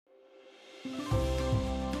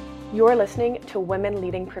You're listening to Women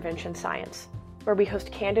Leading Prevention Science, where we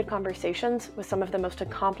host candid conversations with some of the most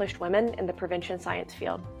accomplished women in the prevention science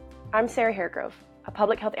field. I'm Sara Hairgrove, a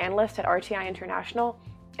public health analyst at RTI International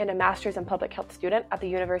and a master's in public health student at the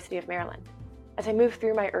University of Maryland. As I move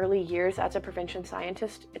through my early years as a prevention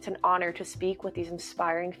scientist, it's an honor to speak with these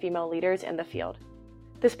inspiring female leaders in the field.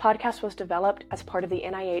 This podcast was developed as part of the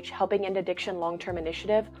NIH Helping End Addiction Long-Term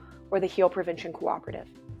Initiative, or the HEAL Prevention Cooperative.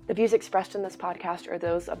 The views expressed in this podcast are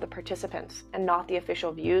those of the participants and not the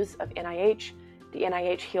official views of NIH, the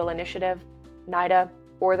NIH HEAL Initiative, NIDA,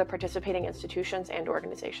 or the participating institutions and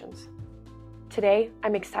organizations. Today,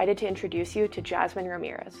 I'm excited to introduce you to Jasmine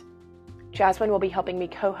Ramirez. Jasmine will be helping me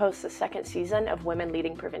co-host the second season of Women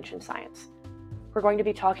Leading Prevention Science. We're going to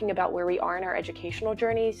be talking about where we are in our educational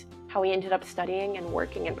journeys, how we ended up studying and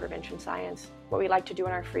working in prevention science, what we like to do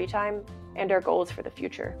in our free time, and our goals for the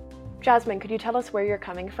future. Jasmine, could you tell us where you're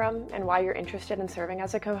coming from and why you're interested in serving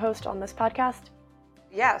as a co-host on this podcast?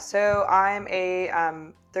 Yeah, so I'm a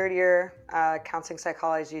third-year counseling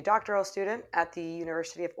psychology doctoral student at the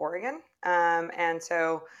University of Oregon. And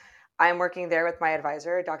so I'm working there with my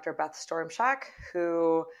advisor, Dr. Beth Stormshack,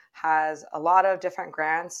 who has a lot of different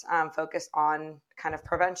grants focused on kind of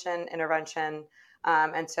prevention, intervention.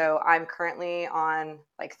 And so I'm currently on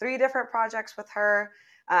like 3 different projects with her.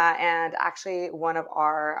 And actually one of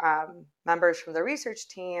our members from the research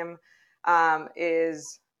team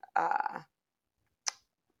is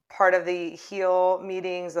part of the HEAL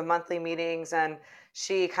meetings, the monthly meetings, and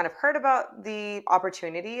she kind of heard about the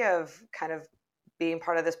opportunity of kind of being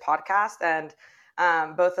part of this podcast. And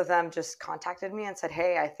both of them just contacted me and said,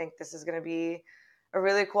 hey, I think this is going to be a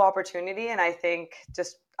really cool opportunity. And I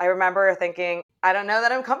remember thinking, I don't know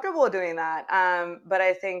that I'm comfortable doing that. But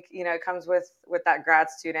I think, it comes with that grad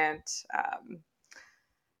student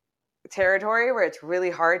territory where it's really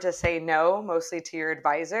hard to say no, mostly to your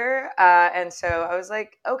advisor. And so I was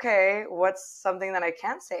like, okay, what's something that I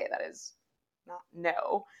can say that is not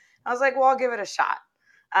no? I was like, well, I'll give it a shot.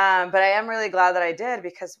 But I am really glad that I did,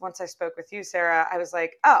 because once I spoke with you, Sarah, I was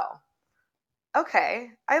like, oh, okay,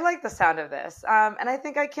 I like the sound of this. And I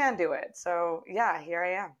think I can do it. So yeah, here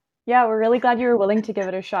I am. Yeah, we're really glad you were willing to give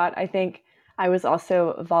it a shot. I think I was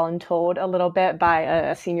also voluntold a little bit by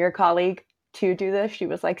a senior colleague to do this. She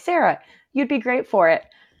was like, Sarah, you'd be great for it.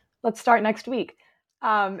 Let's start next week.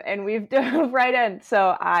 And we've dove right in.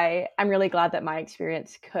 So I'm really glad that my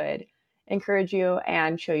experience could encourage you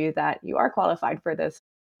and show you that you are qualified for this.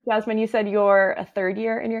 Jasmine, you said you're a third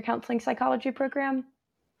year in your counseling psychology program?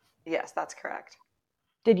 Yes, that's correct.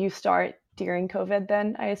 Did you start during COVID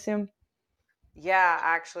then, I assume? Yeah,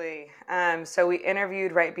 actually. So we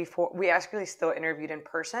interviewed right before, we actually still interviewed in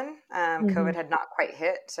person. COVID had not quite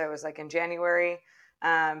hit. So it was like in January,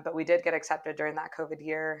 but we did get accepted during that COVID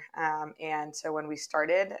year. And so when we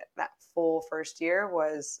started, that full first year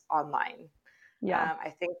was online. Yeah. I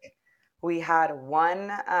think we had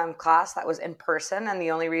one class that was in person. And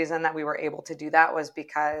the only reason that we were able to do that was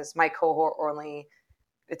because my cohort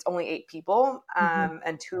it's only 8 people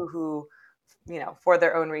and 2 who, for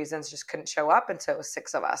their own reasons just couldn't show up. And so it was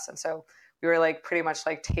 6 of us. And so we were like pretty much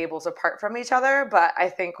like tables apart from each other. But I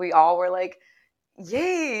think we all were like,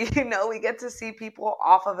 yay, we get to see people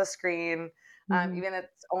off of a screen, even if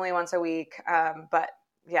it's only once a week. But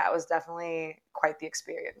yeah, it was definitely quite the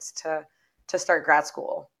experience to start grad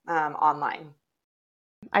school online.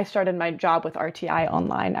 I started my job with RTI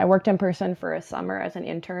online. I worked in person for a summer as an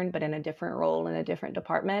intern, but in a different role in a different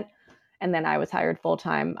department. And then I was hired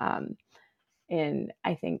full-time in,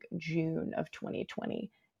 I think, June of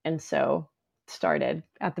 2020. And so started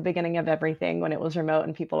at the beginning of everything when it was remote,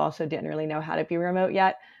 and people also didn't really know how to be remote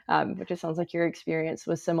yet, which it sounds like your experience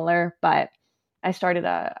was similar. But I started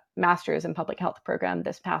a master's in public health program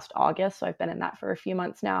this past August. So I've been in that for a few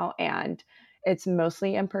months now, and it's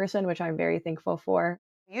mostly in person, which I'm very thankful for.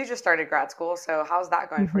 You just started grad school. So how's that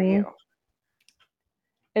going for you?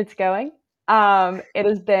 It's going. It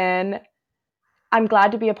has been, I'm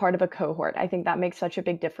glad to be a part of a cohort. I think that makes such a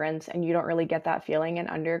big difference, and you don't really get that feeling in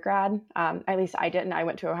undergrad. At least I didn't. I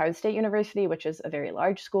went to Ohio State University, which is a very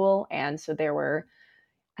large school. And so there were,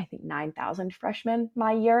 I think, 9,000 freshmen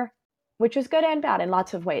my year, which is good and bad in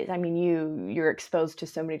lots of ways. I mean, you're exposed to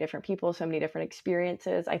so many different people, so many different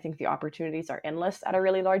experiences. I think the opportunities are endless at a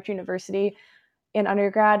really large university in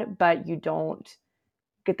undergrad, but you don't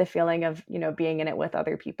get the feeling of, being in it with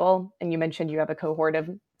other people. And you mentioned you have a cohort of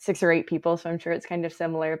 6 or 8 people, so I'm sure it's kind of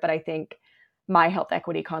similar. But I think my health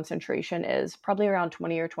equity concentration is probably around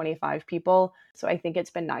 20 or 25 people. So I think it's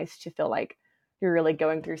been nice to feel like you're really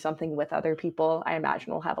going through something with other people. I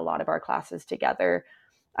imagine we'll have a lot of our classes together.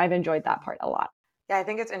 I've enjoyed that part a lot. Yeah, I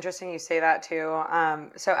think it's interesting you say that too.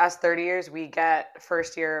 So as 30 years, we get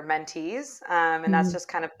first year mentees. And that's just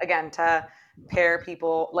kind of, again, to pair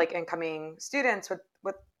people like incoming students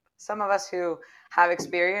with some of us who have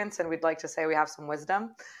experience and we'd like to say we have some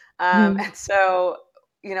wisdom. And so,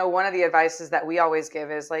 one of the advices that we always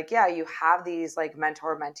give is like, yeah, you have these like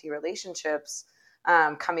mentor mentee relationships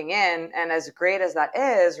coming in. And as great as that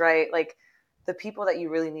is, right? Like the people that you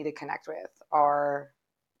really need to connect with are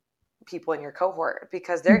people in your cohort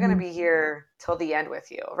because they're going to be here till the end with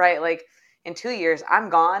you, right? Like in 2 years, I'm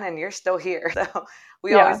gone and you're still here. So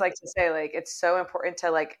we always like to say like, it's so important to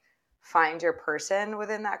like find your person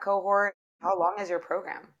within that cohort. How long is your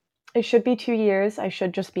program? It should be 2 years. I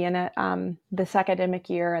should just be in it this academic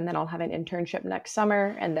year, and then I'll have an internship next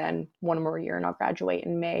summer, and then one more year, and I'll graduate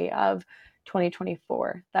in May of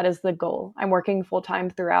 2024. That is the goal. I'm working full-time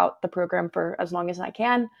throughout the program for as long as I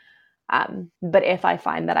can. But if I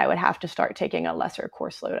find that I would have to start taking a lesser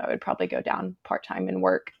course load, I would probably go down part-time and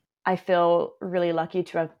work. I feel really lucky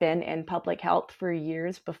to have been in public health for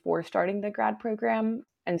years before starting the grad program.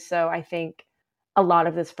 And so I think a lot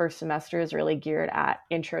of this first semester is really geared at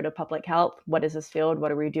intro to public health. What is this field?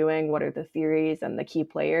 What are we doing? What are the theories and the key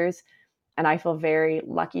players? And I feel very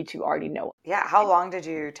lucky to already know. Yeah. How long did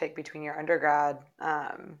you take between your undergrad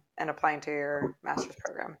and applying to your master's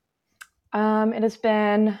program? It has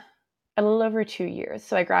been a little over 2 years.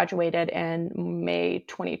 So I graduated in May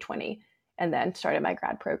 2020 and then started my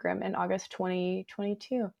grad program in August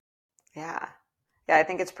 2022. Yeah. Yeah. I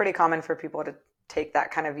think it's pretty common for people to take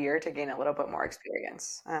that kind of year to gain a little bit more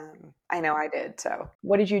experience. I know I did. So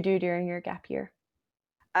what did you do during your gap year?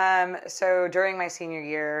 So during my senior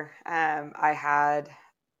year, I had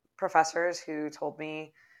professors who told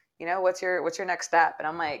me, what's your next step? And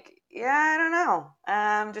I'm like, yeah, I don't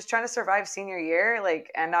know. Just trying to survive senior year,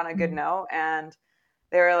 like end on a good note. And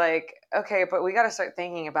they were like, okay, but we got to start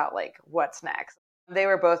thinking about like what's next. They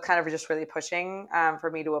were both kind of just really pushing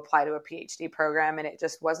for me to apply to a PhD program. And it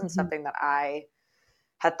just wasn't something that I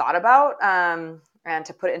had thought about. And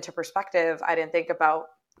to put it into perspective, I didn't think about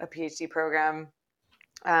a PhD program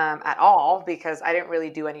at all because I didn't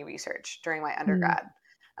really do any research during my undergrad.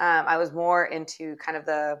 I was more into kind of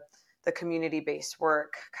the community-based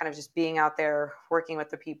work, kind of just being out there, working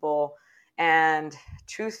with the people. And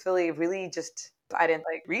truthfully, really just, I didn't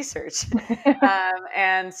like research.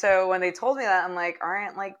 And so when they told me that, I'm like,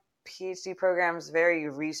 aren't like PhD programs very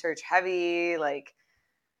research heavy? Like,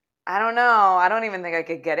 I don't know. I don't even think I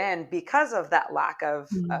could get in because of that lack of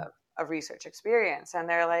research experience. And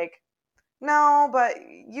they're like, no, but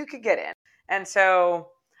you could get in. And so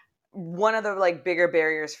one of the like bigger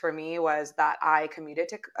barriers for me was that I commuted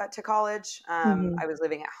to college. I was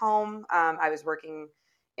living at home. I was working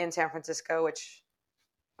in San Francisco, which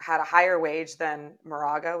had a higher wage than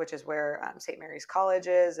Moraga, which is where St. Mary's College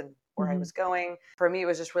is and where I was going. For me, it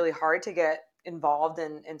was just really hard to get involved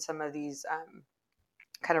in some of these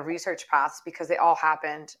kind of research paths because they all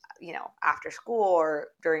happened, after school or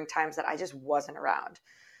during times that I just wasn't around.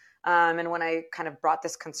 And when I kind of brought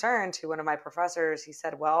this concern to one of my professors, he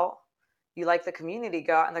said, well, you like the community,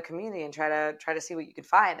 go out in the community and try to see what you can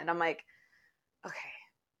find. And I'm like, okay,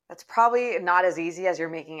 that's probably not as easy as you're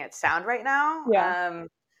making it sound right now. Yeah.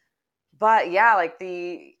 But yeah, like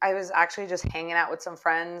I was actually just hanging out with some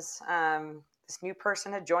friends. This new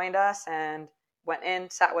person had joined us and went in,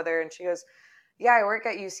 sat with her, and she goes, yeah, I work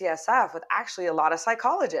at UCSF with actually a lot of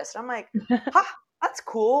psychologists. And I'm like, huh, that's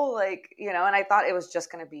cool. Like, and I thought it was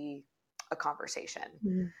just going to be a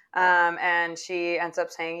conversation. And she ends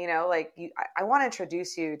up saying, I want to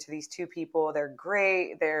introduce you to these two people. They're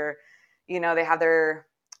great. They're, they have their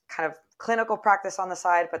kind of clinical practice on the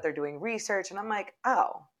side, but they're doing research. And I'm like,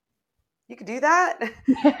 oh, you could do that.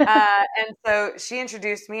 And so she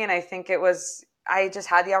introduced me, and I think I just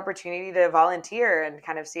had the opportunity to volunteer and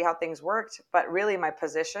kind of see how things worked. But really my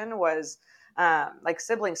position was like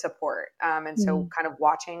sibling support. And so kind of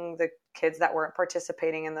watching the kids that weren't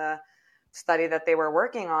participating in the study that they were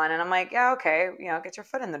working on. And I'm like, yeah, okay, get your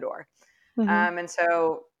foot in the door. And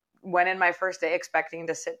so went in my first day expecting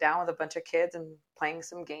to sit down with a bunch of kids and playing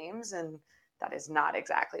some games. And that is not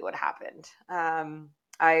exactly what happened.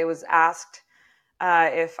 I was asked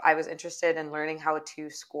if I was interested in learning how to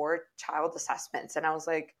score child assessments. And I was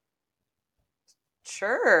like,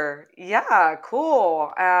 sure. Yeah,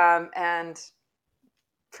 cool. And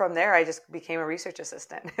from there, I just became a research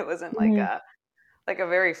assistant. It wasn't like a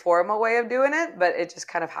very formal way of doing it, but it just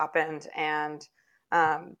kind of happened. And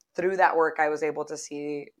through that work, I was able to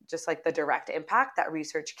see just like the direct impact that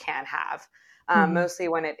research can have, mostly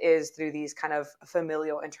when it is through these kind of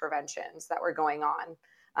familial interventions that were going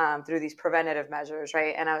on, through these preventative measures,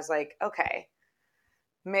 right? And I was like, okay,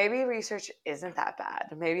 maybe research isn't that bad.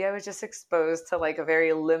 Maybe I was just exposed to like a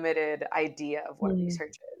very limited idea of what Mm.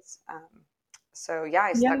 research is. So yeah,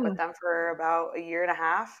 I stuck Yeah. with them for about a year and a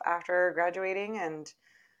half after graduating, and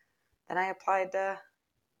then I applied to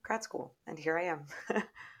grad school, and here I am.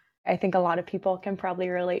 I think a lot of people can probably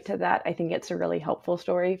relate to that. I think it's a really helpful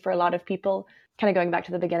story for a lot of people. Kind of going back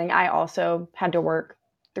to the beginning, I also had to work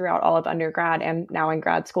throughout all of undergrad and now in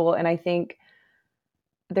grad school. And I think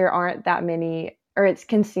there aren't that many, or it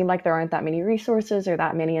can seem like there aren't that many resources or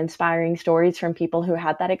that many inspiring stories from people who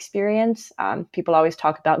had that experience. People always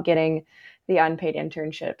talk about getting the unpaid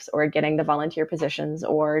internships or getting the volunteer positions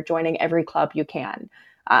or joining every club you can,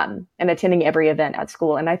 and attending every event at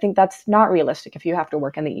school. And I think that's not realistic if you have to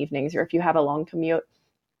work in the evenings or if you have a long commute.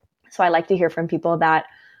 So I like to hear from people that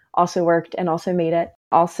also worked and also made it.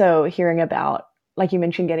 Also hearing about, like you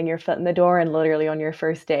mentioned, getting your foot in the door and literally on your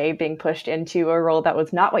first day being pushed into a role that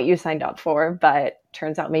was not what you signed up for, but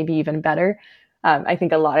turns out maybe even better. I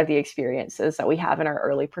think a lot of the experiences that we have in our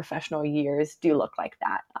early professional years do look like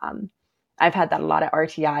that. I've had that a lot at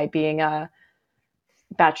RTI being a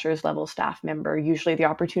bachelor's level staff member. Usually the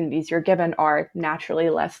opportunities you're given are naturally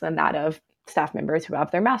less than that of staff members who have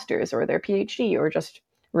their master's or their PhD or just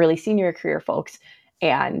really senior career folks.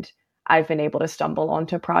 And I've been able to stumble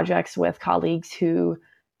onto projects with colleagues who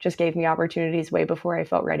just gave me opportunities way before I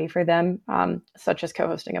felt ready for them, such as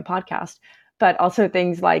co-hosting a podcast, but also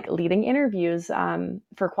things like leading interviews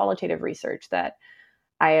for qualitative research that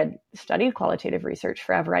I had studied qualitative research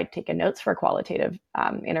forever. I'd taken notes for qualitative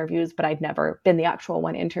interviews, but I'd never been the actual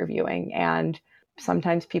one interviewing. And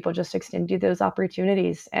sometimes people just extend you those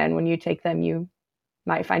opportunities. And when you take them, you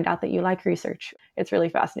might find out that you like research. It's really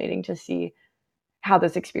fascinating to see how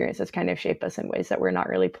those experiences kind of shape us in ways that we're not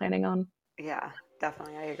really planning on. Yeah,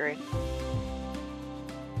 definitely. I agree.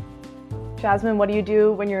 Jasmine, what do you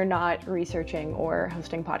do when you're not researching or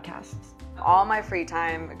hosting podcasts? All my free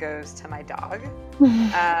time goes to my dog,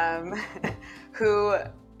 who,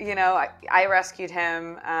 I rescued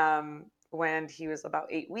him when he was about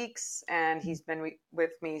 8 weeks, and he's been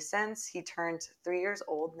with me since. He turned 3 years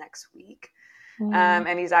old next week.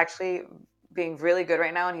 And he's actually being really good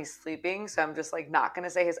right now, and he's sleeping. So I'm just like not going to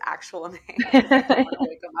say his actual name because I don't want to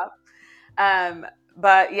wake him up.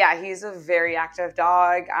 But yeah, he's a very active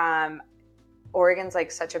dog. Oregon's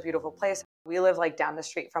like such a beautiful place. We live like down the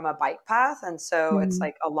street from a bike path. And so it's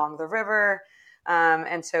like along the river.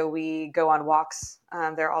 And so we go on walks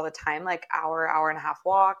there all the time, like hour and a half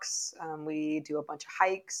walks. We do a bunch of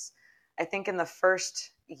hikes. I think in the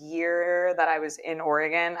first year that I was in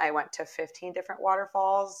Oregon, I went to 15 different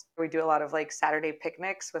waterfalls. We do a lot of like Saturday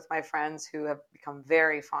picnics with my friends who have become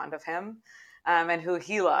very fond of him and who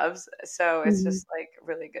he loves. So it's just like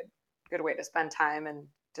really good way to spend time and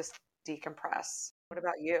just decompress. What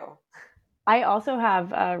about you? I also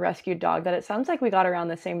have a rescued dog that it sounds like we got around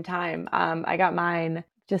the same time. I got mine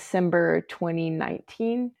December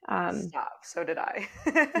 2019. Stop. So did I.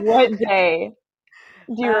 What day?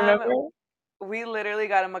 Do you remember? We literally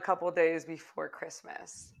got him a couple days before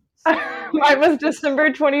Christmas. So Mine was December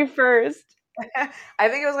 21st. I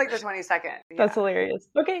think it was like the 22nd. That's hilarious.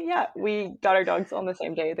 Okay, yeah, we got our dogs on the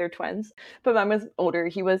same day. They're twins, but mine was older.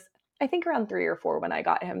 He was, I think, around 3 or 4 when I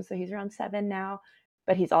got him, so he's around 7 now.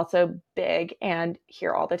 But he's also big and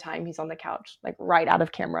here all the time. He's on the couch, like right out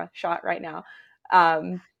of camera shot right now.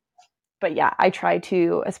 But yeah, I try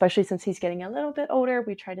to, especially since he's getting a little bit older,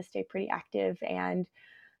 we try to stay pretty active and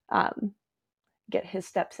get his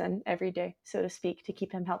steps in every day, so to speak, to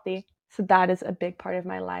keep him healthy. So that is a big part of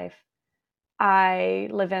my life. I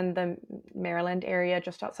live in the Maryland area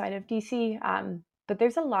just outside of DC, but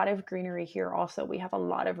there's a lot of greenery here also. We have a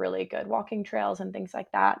lot of really good walking trails and things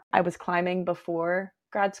like that. I was climbing before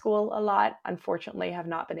grad school a lot. Unfortunately, have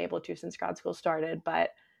not been able to since grad school started,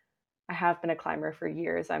 but I have been a climber for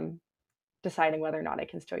years. I'm deciding whether or not I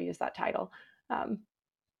can still use that title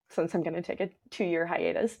since I'm going to take a 2-year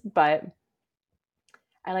hiatus, but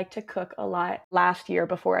I like to cook a lot. Last year,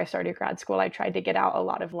 before I started grad school, I tried to get out a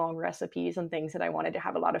lot of long recipes and things that I wanted to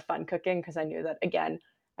have a lot of fun cooking because I knew that, again,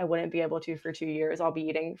 I wouldn't be able to for 2 years. I'll be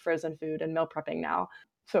eating frozen food and meal prepping now.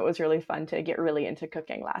 So it was really fun to get really into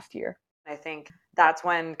cooking last year. I think that's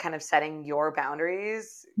when kind of setting your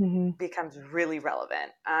boundaries becomes really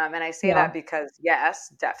relevant. And I say that because,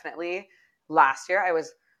 yes, definitely last year I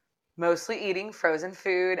was mostly eating frozen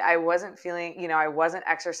food. I wasn't feeling, I wasn't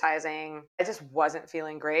exercising. I just wasn't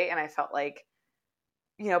feeling great. And I felt like,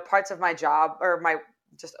 parts of my job or my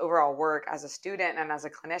just overall work as a student and as a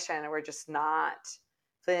clinician were just not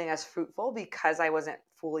feeling as fruitful because I wasn't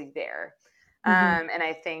fully there. And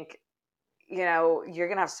I think, you're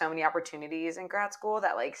going to have so many opportunities in grad school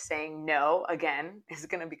that like saying no again is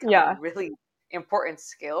going to become Yeah. a really important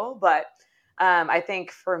skill. But I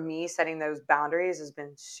think for me, setting those boundaries has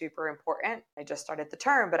been super important. I just started the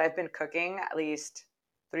term, but I've been cooking at least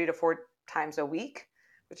 3 to 4 times a week,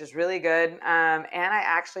 which is really good. And I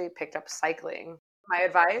actually picked up cycling. My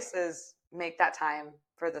advice is make that time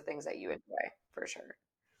for the things that you enjoy, for sure.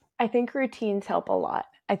 I think routines help a lot.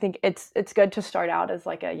 I think it's good to start out as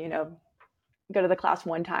like a, go to the class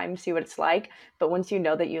one time, see what it's like. But once you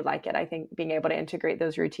know that you like it, I think being able to integrate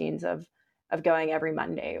those routines of going every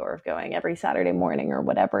Monday or of going every Saturday morning or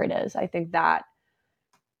whatever it is, I think that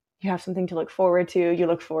you have something to look forward to. You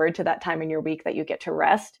look forward to that time in your week that you get to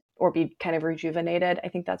rest or be kind of rejuvenated. I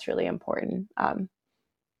think that's really important.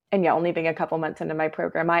 And yeah, only being a couple months into my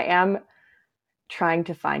program, I am trying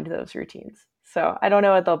to find those routines. So I don't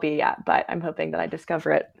know what they'll be yet, but I'm hoping that I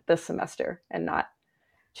discover it this semester and not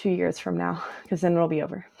 2 years from now, because then it'll be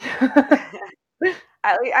over.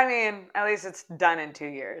 At least it's done in 2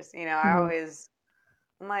 years. Mhm.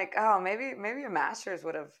 I'm like, oh, maybe a master's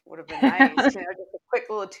would have been nice. Just a quick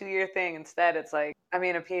little 2-year thing. Instead, it's like, a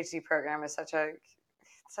PhD program is such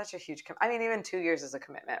a huge. Even 2 years is a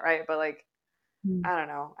commitment, right? But like, I don't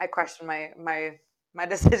know. I question my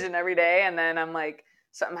decision every day, and then I'm like,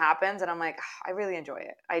 something happens, and I'm like, I really enjoy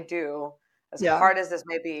it. I do. As Yeah. hard as this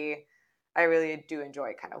may be, I really do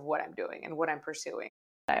enjoy kind of what I'm doing and what I'm pursuing.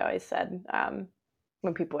 I always said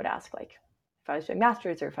when people would ask, like, if I was doing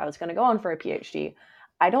master's or if I was going to go on for a PhD,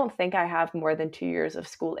 I don't think I have more than 2 years of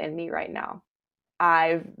school in me right now.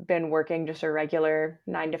 I've been working just a regular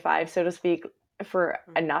 9 to 5, so to speak, for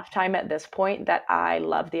enough time at this point that I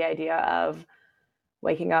love the idea of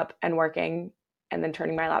waking up and working and then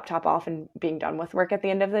turning my laptop off and being done with work at the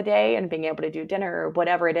end of the day and being able to do dinner or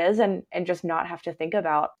whatever it is, and just not have to think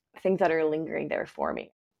about things that are lingering there for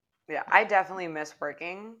me. Yeah, I definitely miss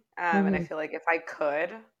working. And I feel like if I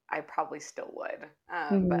could, I probably still would.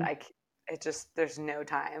 But it just, there's no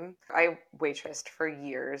time. I waitressed for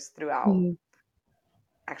years throughout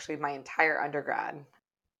actually my entire undergrad.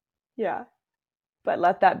 Yeah. But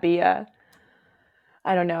let that be I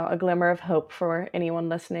don't know, a glimmer of hope for anyone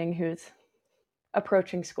listening who's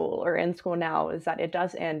approaching school or in school now, is that it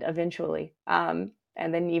does end eventually. And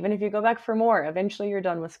then even if you go back for more, eventually you're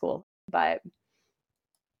done with school. But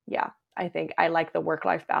yeah, I think I like the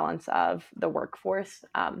work-life balance of the workforce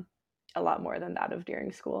a lot more than that of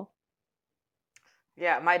during school.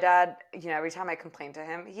 Yeah, my dad, every time I complain to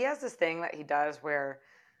him, he has this thing that he does where,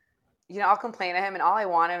 I'll complain to him and all I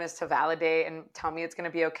want him is to validate and tell me it's going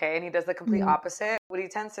to be okay. And he does the complete opposite. What he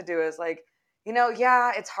tends to do is like,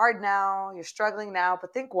 yeah, it's hard now. You're struggling now,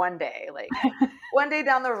 but think one day, like one day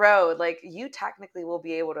down the road, like you technically will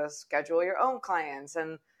be able to schedule your own clients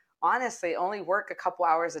and honestly only work a couple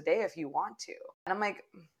hours a day if you want to. And I'm like,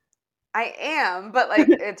 I am, but like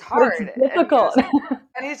it's hard. It's difficult.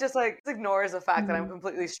 And he's just like ignores the fact that I'm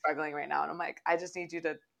completely struggling right now. And I'm like, I just need you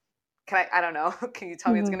to, I don't know, can you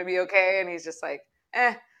tell me it's going to be okay? And he's just like,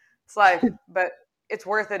 it's life, but it's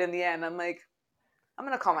worth it in the end. I'm like, I'm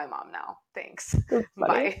going to call my mom now. Thanks.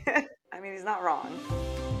 Bye. He's not wrong.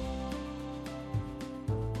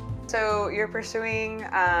 So you're pursuing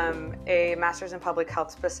a master's in public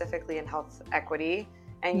health, specifically in health equity.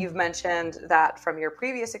 And you've mentioned that from your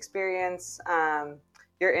previous experience,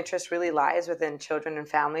 your interest really lies within children and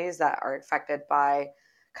families that are affected by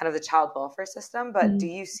kind of the child welfare system. But do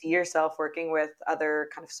you see yourself working with other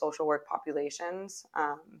kind of social work populations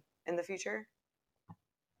in the future?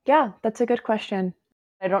 Yeah, that's a good question.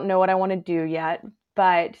 I don't know what I want to do yet,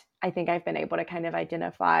 but I think I've been able to kind of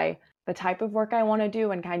identify the type of work I want to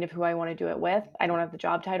do and kind of who I want to do it with. I don't have the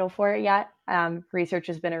job title for it yet. Research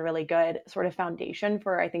has been a really good sort of foundation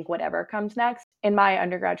for, I think, whatever comes next. In my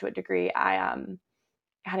undergraduate degree, I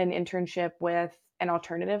had an internship with an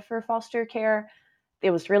alternative for foster care.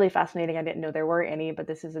 It was really fascinating. I didn't know there were any, but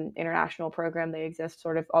this is an international program. They exist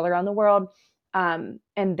sort of all around the world. And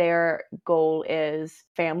their goal is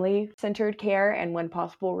family-centered care and, when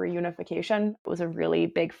possible, reunification. It was a really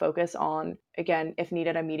big focus on, again, if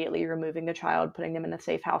needed, immediately removing the child, putting them in a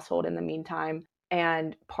safe household in the meantime,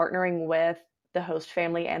 and partnering with the host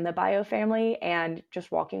family and the bio family and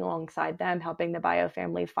just walking alongside them, helping the bio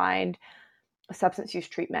family find substance use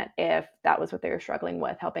treatment if that was what they were struggling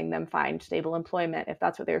with, helping them find stable employment if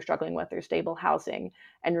that's what they were struggling with, or stable housing,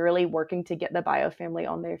 and really working to get the bio family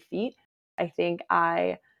on their feet. I think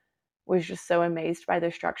I was just so amazed by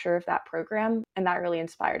the structure of that program, and that really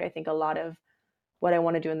inspired, I think, a lot of what I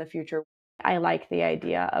want to do in the future. I like the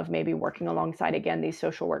idea of maybe working alongside, again, these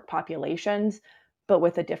social work populations, but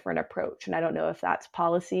with a different approach. And I don't know if that's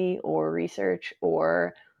policy or research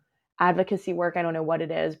or advocacy work, I don't know what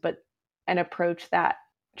it is, but an approach that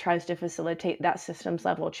tries to facilitate that systems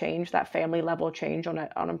level change, that family level change on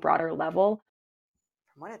a broader level.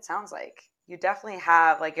 From what it sounds like, you definitely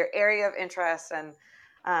have like your area of interest and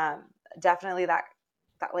definitely that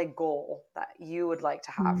like goal that you would like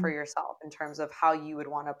to have for yourself in terms of how you would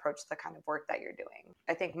want to approach the kind of work that you're doing.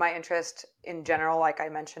 I think my interest in general, like I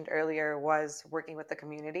mentioned earlier, was working with the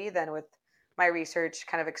community. Then with my research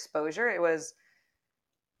kind of exposure, it was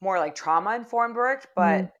more like trauma informed work,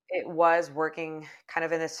 but it was working kind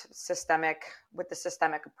of in this systemic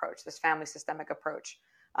approach, this family systemic approach,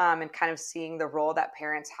 and kind of seeing the role that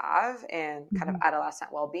parents have in kind of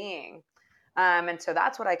adolescent well-being. And so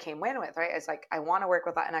that's what I came in with, right? It's like, I want to work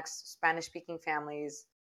with Latinx Spanish speaking families.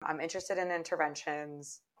 I'm interested in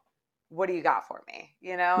interventions. What do you got for me?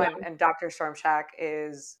 You know, and Dr. Stormshack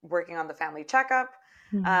is working on the family checkup.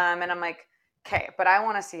 And I'm like, okay, but I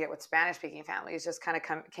want to see it with Spanish speaking families. Just kind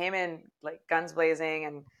of came in like guns blazing.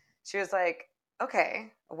 And she was like,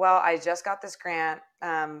 okay, well, I just got this grant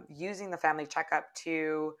using the family checkup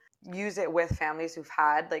to use it with families who've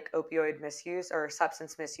had like opioid misuse or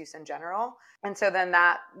substance misuse in general. And so then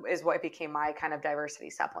that is what became my kind of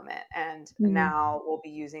diversity supplement. And now we'll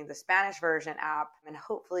be using the Spanish version app and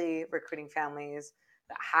hopefully recruiting families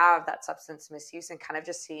that have that substance misuse and kind of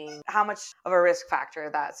just seeing how much of a risk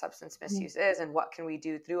factor that substance misuse is and what can we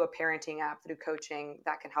do through a parenting app, through coaching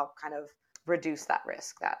that can help kind of reduce that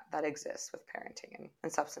risk that exists with parenting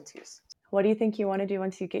and substance use. What do you think you want to do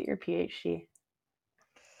once you get your PhD?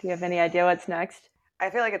 Do you have any idea what's next? I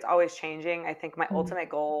feel like it's always changing. I think my ultimate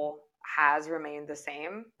goal has remained the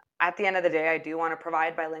same. At the end of the day, I do want to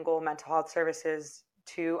provide bilingual mental health services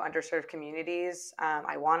to underserved communities.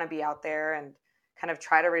 I want to be out there and kind of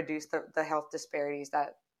try to reduce the health disparities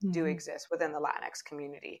that do exist within the Latinx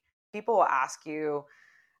community. People will ask you,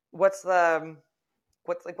 what's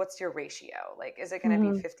your ratio? Like, is it going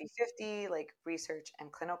to be 50-50, like research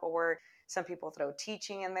and clinical work? Some people throw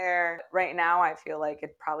teaching in there. Right now, I feel like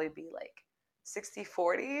it'd probably be like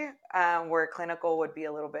 60-40, where clinical would be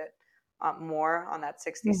a little bit more on that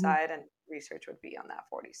 60 side and research would be on that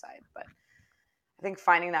 40 side. But I think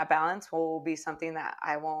finding that balance will be something that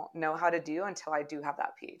I won't know how to do until I do have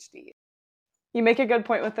that PhD. You make a good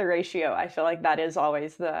point with the ratio. I feel like that is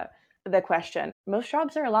always the question. Most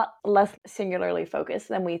jobs are a lot less singularly focused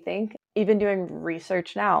than we think. Even doing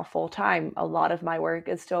research now full time, a lot of my work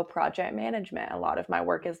is still project management. A lot of my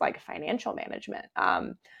work is like financial management.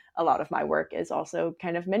 A lot of my work is also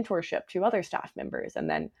kind of mentorship to other staff members. And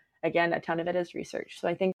then again, a ton of it is research. So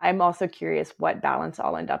I think I'm also curious what balance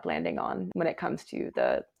I'll end up landing on when it comes to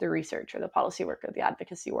the research or the policy work or the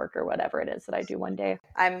advocacy work or whatever it is that I do one day.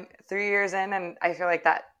 I'm 3 years in and I feel like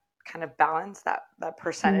that kind of balance, that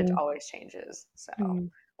percentage always changes. So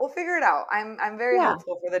we'll figure it out. I'm very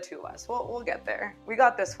hopeful for the two of us. We'll get there. We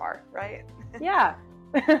got this far, right? Yeah.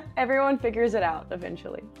 Everyone figures it out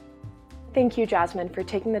eventually. Thank you, Jasmine, for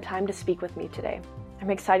taking the time to speak with me today.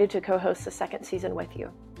 I'm excited to co-host the second season with you.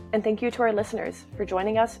 And thank you to our listeners for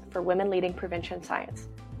joining us for Women Leading Prevention Science.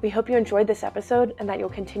 We hope you enjoyed this episode and that you'll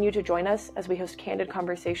continue to join us as we host candid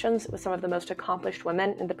conversations with some of the most accomplished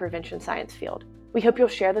women in the prevention science field. We hope you'll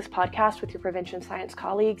share this podcast with your prevention science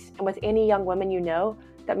colleagues and with any young women you know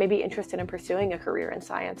that may be interested in pursuing a career in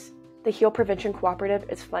science. The HEAL Prevention Cooperative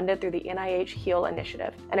is funded through the NIH HEAL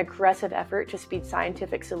Initiative, an aggressive effort to speed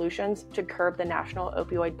scientific solutions to curb the national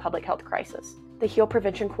opioid public health crisis. The HEAL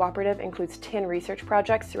Prevention Cooperative includes 10 research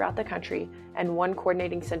projects throughout the country and one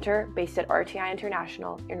coordinating center based at RTI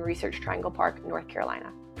International in Research Triangle Park, North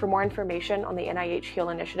Carolina. For more information on the NIH HEAL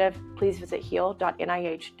Initiative, please visit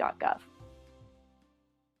heal.nih.gov.